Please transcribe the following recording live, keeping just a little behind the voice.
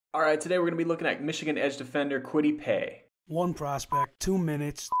All right, today we're going to be looking at Michigan edge defender Kwity Paye. One prospect, 2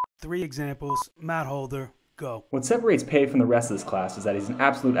 minutes, 3 examples, Matt Holder, go. What separates Paye from the rest of this class is that he's an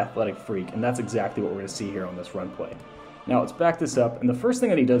absolute athletic freak, and that's exactly what we're going to see here on this run play. Now let's back this up, and the first thing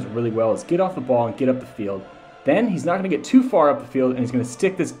that he does really well is get off the ball and get up the field. Then he's not going to get too far up the field, and he's going to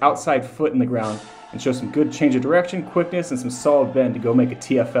stick this outside foot in the ground and show some good change of direction, quickness, and some solid bend to go make a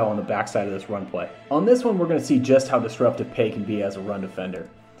TFL on the backside of this run play. On this one, we're going to see just how disruptive Paye can be as a run defender.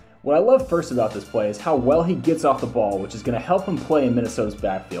 What I love first about this play is how well he gets off the ball, which is going to help him play in Minnesota's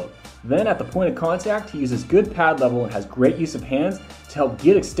backfield. Then at the point of contact, he uses good pad level and has great use of hands to help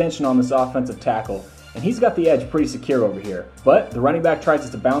get extension on this offensive tackle. And he's got the edge pretty secure over here. But the running back tries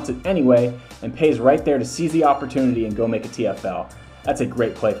to bounce it anyway, and Paye's right there to seize the opportunity and go make a TFL. That's a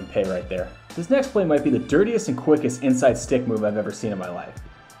great play from Paye right there. This next play might be the dirtiest and quickest inside stick move I've ever seen in my life.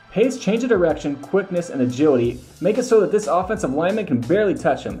 Paye's change of direction, quickness, and agility make it so that this offensive lineman can barely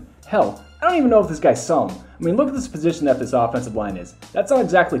touch him. Hell, I don't even know if this guy saw him. I mean, look at this position that this offensive line is. That's not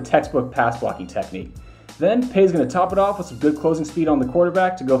exactly textbook pass blocking technique. Then Paye's going to top it off with some good closing speed on the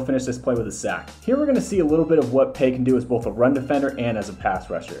quarterback to go finish this play with a sack. Here we're going to see a little bit of what Paye can do as both a run defender and as a pass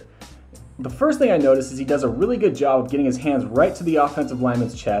rusher. The first thing I notice is he does a really good job of getting his hands right to the offensive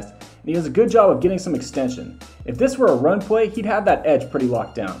lineman's chest, and he does a good job of getting some extension. If this were a run play, he'd have that edge pretty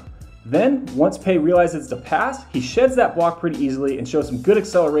locked down. Then, once Paye realizes it's a pass, he sheds that block pretty easily and shows some good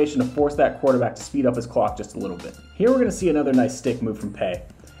acceleration to force that quarterback to speed up his clock just a little bit. Here we're going to see another nice stick move from Paye.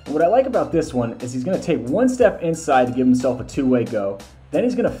 And what I like about this one is he's going to take one step inside to give himself a two-way go. Then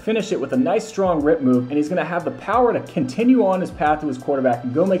he's going to finish it with a nice strong rip move, and he's going to have the power to continue on his path to his quarterback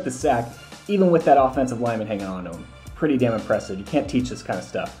and go make the sack, even with that offensive lineman hanging on to him. Pretty damn impressive. You can't teach this kind of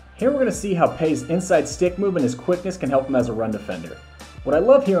stuff. Here we're going to see how Paye's inside stick move and his quickness can help him as a run defender. What I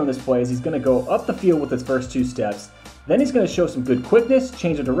love here on this play is he's going to go up the field with his first 2 steps. Then he's going to show some good quickness,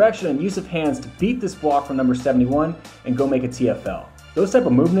 change of direction, and use of hands to beat this block from number 71 and go make a TFL. Those type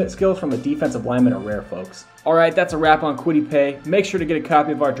of movement skills from a defensive lineman are rare, folks. Alright, that's a wrap on Kwity Paye. Make sure to get a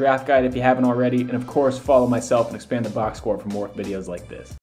copy of our draft guide if you haven't already, and of course follow myself and Expand the Box Score for more videos like this.